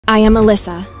I am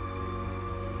𝗪𝘂𝗍𝗫.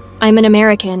 I'm an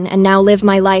American and now live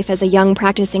my life as a young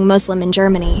practicing Muslim in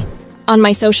Germany. On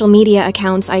my social media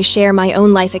accounts, I share my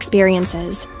own life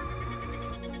experiences.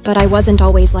 But I wasn't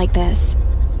always like this.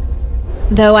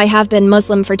 Though I have been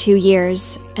Muslim for 2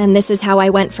 years, and this is how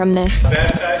I went from this. I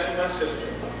baptize you, my sister,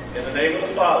 in the name of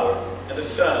the Father, and the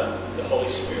Son, and the Holy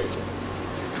Spirit.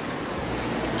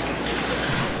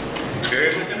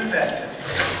 Buried within the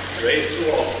baptism, raised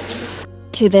to all.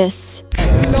 To this.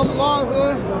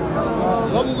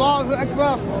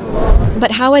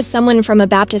 But how has someone from a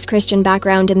Baptist Christian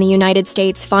background in the United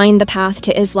States find the path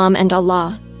to Islam and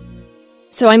Allah?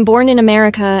 So I'm born in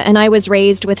America and I was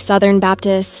raised with Southern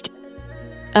Baptist,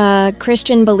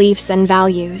 Christian beliefs and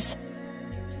values.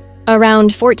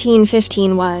 Around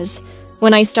 14-15 was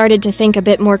when I started to think a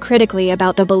bit more critically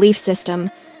about the belief system,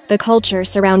 the culture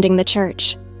surrounding the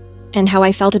church, and how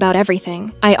I felt about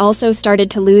everything. I also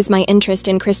started to lose my interest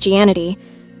in Christianity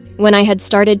when I had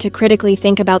started to critically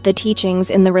think about the teachings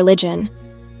in the religion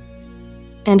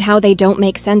and how they don't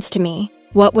make sense to me.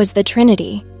 What was the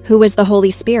Trinity? Who was the Holy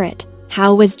Spirit?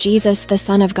 How was Jesus the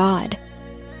Son of God?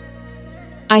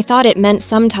 I thought it meant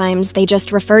sometimes they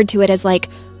just referred to it as like,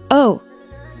 oh,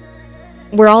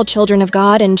 we're all children of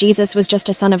God and Jesus was just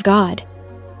a son of God.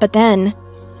 But then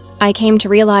I came to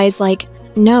realize, like,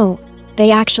 no, they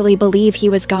actually believe he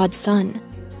was God's son.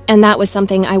 And that was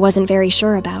something I wasn't very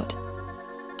sure about.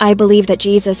 I believe that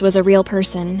Jesus was a real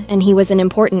person and he was an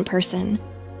important person,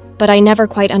 but I never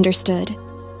quite understood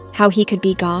how he could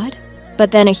be God, but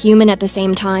then a human at the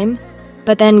same time,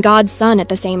 but then God's son at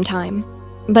the same time.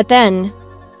 But then,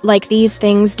 like, these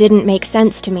things didn't make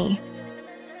sense to me.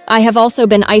 I have also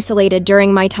been isolated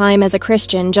during my time as a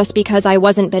Christian just because I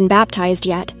wasn't been baptized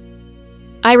yet.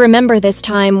 I remember this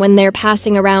time when they're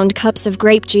passing around cups of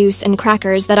grape juice and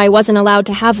crackers that I wasn't allowed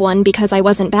to have one because I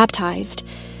wasn't baptized.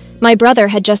 My brother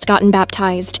had just gotten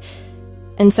baptized,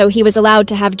 and so he was allowed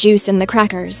to have juice in the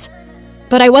crackers.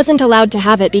 But I wasn't allowed to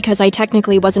have it because I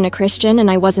technically wasn't a Christian and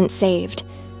I wasn't saved.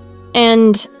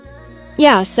 And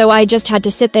yeah, so I just had to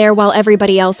sit there while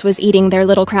everybody else was eating their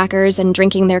little crackers and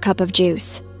drinking their cup of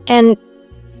juice. And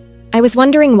I was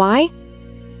wondering why?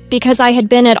 Because I had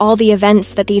been at all the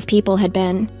events that these people had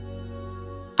been.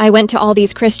 I went to all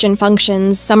these Christian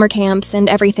functions, summer camps, and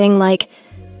everything. Like,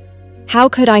 how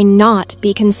could I not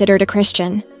be considered a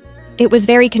Christian? It was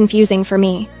very confusing for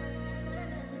me.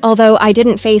 Although I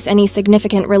didn't face any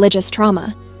significant religious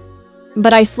trauma,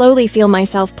 but I slowly feel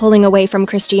myself pulling away from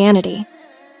Christianity.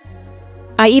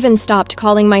 I even stopped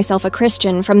calling myself a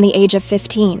Christian from the age of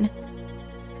 15.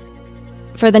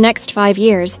 For the next 5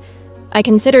 years, I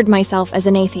considered myself as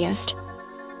an atheist.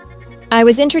 I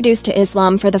was introduced to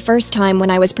Islam for the first time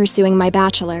when I was pursuing my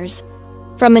bachelor's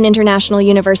from an international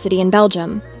university in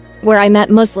Belgium, where I met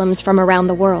Muslims from around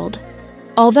the world.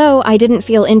 Although I didn't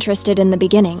feel interested in the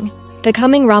beginning, the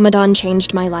coming Ramadan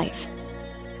changed my life.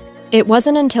 It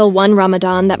wasn't until one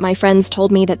Ramadan that my friends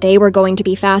told me that they were going to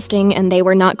be fasting and they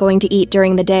were not going to eat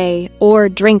during the day or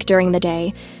drink during the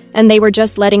day, and they were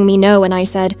just letting me know, and I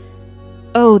said,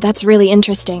 "Oh, that's really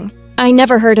interesting. I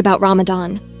never heard about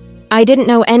Ramadan. I didn't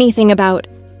know anything about...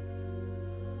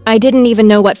 I didn't even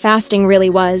know what fasting really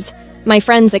was. My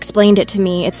friends explained it to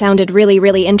me. It sounded really,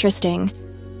 really interesting.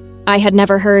 I had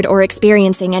never heard or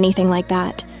experiencing anything like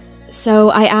that. So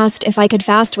I asked if I could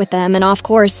fast with them, and of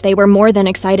course, they were more than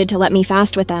excited to let me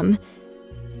fast with them.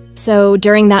 So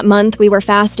during that month, we were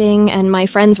fasting, and my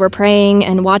friends were praying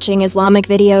and watching Islamic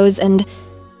videos, and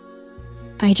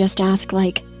I just asked,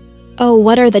 like, "Oh,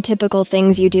 what are the typical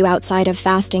things you do outside of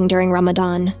fasting during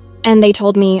Ramadan?" And they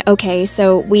told me, okay,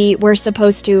 so we're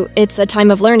supposed to, it's a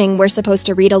time of learning, we're supposed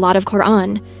to read a lot of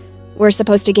Quran. We're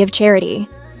supposed to give charity.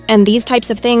 And these types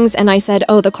of things, and I said,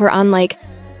 oh, the Quran, like,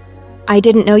 I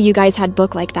didn't know you guys had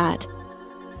book like that.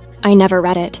 I never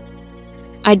read it.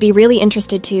 I'd be really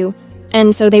interested to,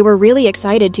 and so they were really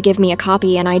excited to give me a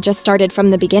copy, and I just started from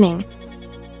the beginning.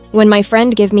 When my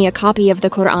friend gave me a copy of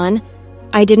the Quran,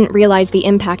 I didn't realize the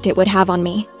impact it would have on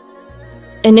me.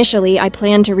 Initially, I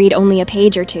planned to read only a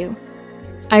page or two.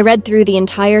 I read through the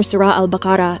entire Surah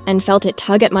Al-Baqarah and felt it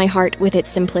tug at my heart with its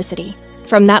simplicity.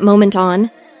 From that moment on,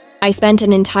 I spent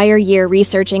an entire year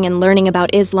researching and learning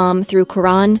about Islam through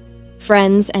Quran,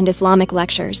 friends, and Islamic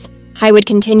lectures. I would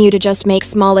continue to just make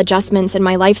small adjustments in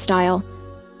my lifestyle,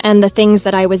 and the things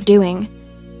that I was doing,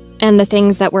 and the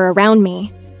things that were around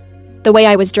me. The way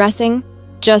I was dressing,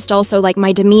 just also like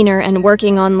my demeanor and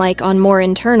working on more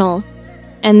internal.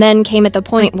 And then came at the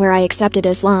point where I accepted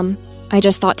Islam. I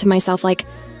just thought to myself, like,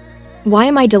 why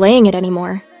am I delaying it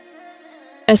anymore?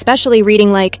 Especially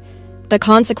reading, like, the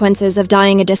consequences of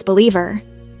dying a disbeliever.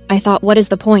 I thought, what is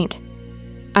the point?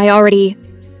 I already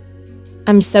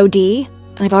I'm so D.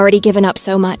 I've already given up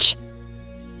so much.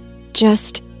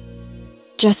 Just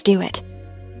do it.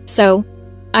 So,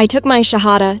 I took my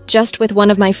Shahada just with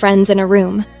one of my friends in a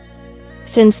room.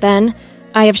 Since then,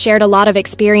 I have shared a lot of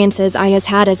experiences I has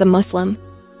had as a Muslim.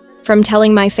 From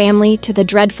telling my family to the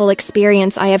dreadful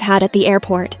experience I have had at the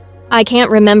airport. I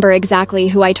can't remember exactly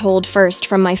who I told first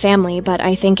from my family, but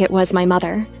I think it was my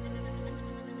mother.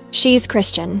 She's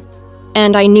Christian,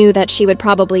 and I knew that she would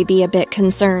probably be a bit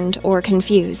concerned or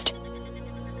confused.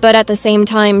 But at the same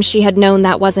time, she had known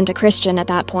that wasn't a Christian at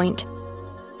that point.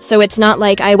 So it's not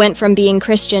like I went from being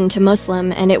Christian to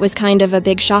Muslim and it was kind of a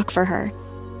big shock for her.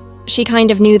 She kind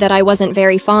of knew that I wasn't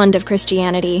very fond of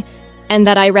Christianity, and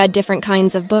that I read different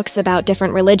kinds of books about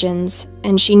different religions,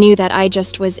 and she knew that I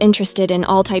just was interested in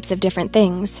all types of different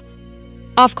things.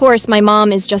 Of course, my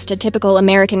mom is just a typical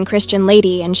American Christian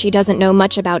lady and she doesn't know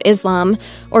much about Islam,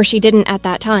 or she didn't at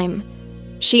that time.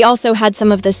 She also had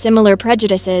some of the similar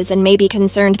prejudices and may be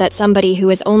concerned that somebody who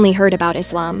has only heard about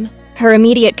Islam. Her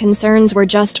immediate concerns were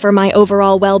just for my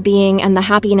overall well-being and the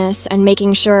happiness and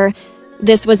making sure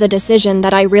this was a decision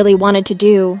that I really wanted to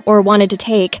do or wanted to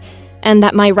take, and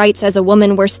that my rights as a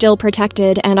woman were still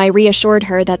protected, and I reassured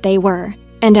her that they were.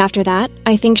 And after that,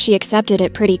 I think she accepted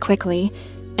it pretty quickly,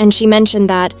 and she mentioned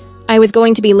that I was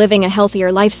going to be living a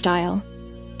healthier lifestyle.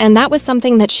 And that was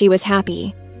something that she was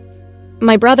happy.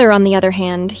 My brother, on the other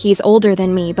hand, he's older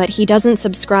than me, but he doesn't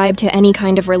subscribe to any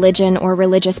kind of religion or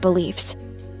religious beliefs.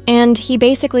 And he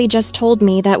basically just told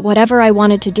me that whatever I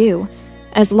wanted to do,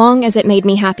 as long as it made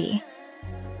me happy.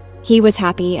 He was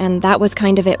happy, and that was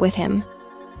kind of it with him.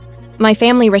 My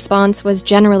family response was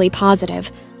generally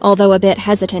positive, although a bit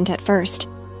hesitant at first.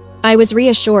 I was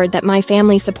reassured that my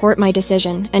family support my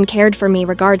decision and cared for me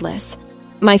regardless.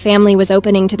 My family was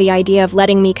opening to the idea of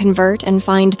letting me convert and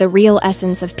find the real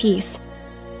essence of peace.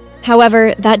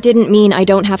 However, that didn't mean I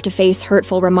don't have to face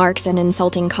hurtful remarks and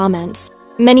insulting comments.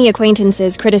 Many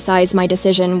acquaintances criticized my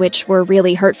decision, which were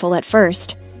really hurtful at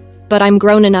first, but I'm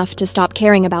grown enough to stop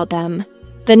caring about them.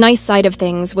 The nice side of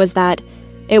things was that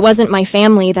it wasn't my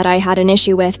family that I had an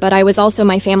issue with, but I was also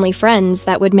my family friends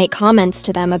that would make comments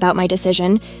to them about my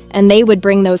decision, and they would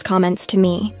bring those comments to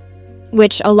me.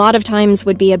 Which a lot of times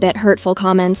would be a bit hurtful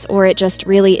comments, or it just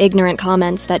really ignorant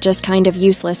comments that just kind of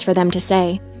useless for them to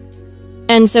say.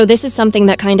 And so this is something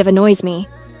that kind of annoys me,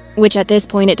 which at this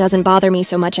point it doesn't bother me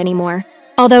so much anymore.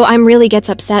 Although I'm really gets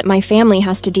upset my family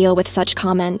has to deal with such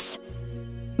comments.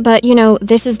 But you know,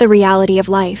 this is the reality of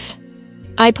life.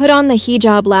 I put on the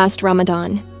hijab last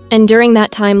Ramadan, and during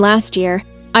that time last year,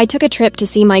 I took a trip to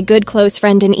see my good close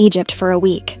friend in Egypt for a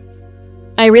week.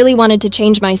 I really wanted to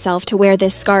change myself to wear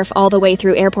this scarf all the way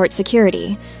through airport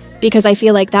security, because I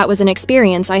feel like that was an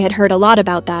experience. I had heard a lot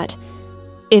about that.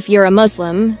 If you're a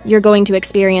Muslim, you're going to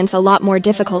experience a lot more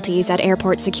difficulties at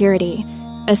airport security,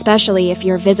 especially if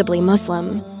you're visibly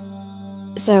Muslim.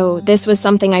 So this was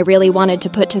something I really wanted to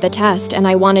put to the test, and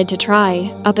I wanted to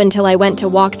try, up until I went to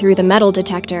walk through the metal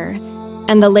detector,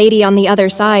 and the lady on the other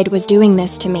side was doing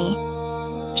this to me.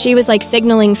 She was like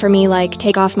signaling for me, like,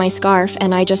 take off my scarf,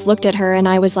 and I just looked at her and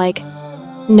I was like,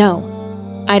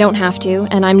 no, I don't have to,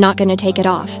 and I'm not gonna take it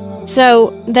off.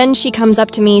 So then she comes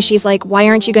up to me, she's like, why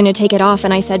aren't you gonna take it off?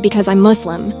 And I said, because I'm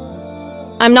Muslim.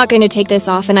 I'm not gonna take this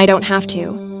off and I don't have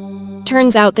to.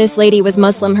 Turns out this lady was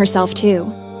Muslim herself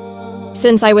too.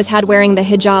 Since I was wearing the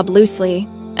hijab loosely,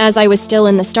 as I was still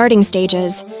in the starting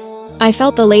stages, I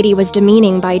felt the lady was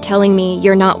demeaning by telling me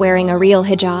you're not wearing a real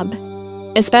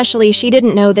hijab. Especially she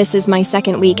didn't know this is my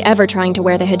second week ever trying to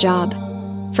wear the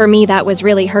hijab. For me that was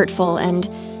really hurtful, and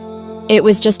it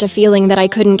was just a feeling that I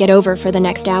couldn't get over for the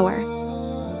next hour.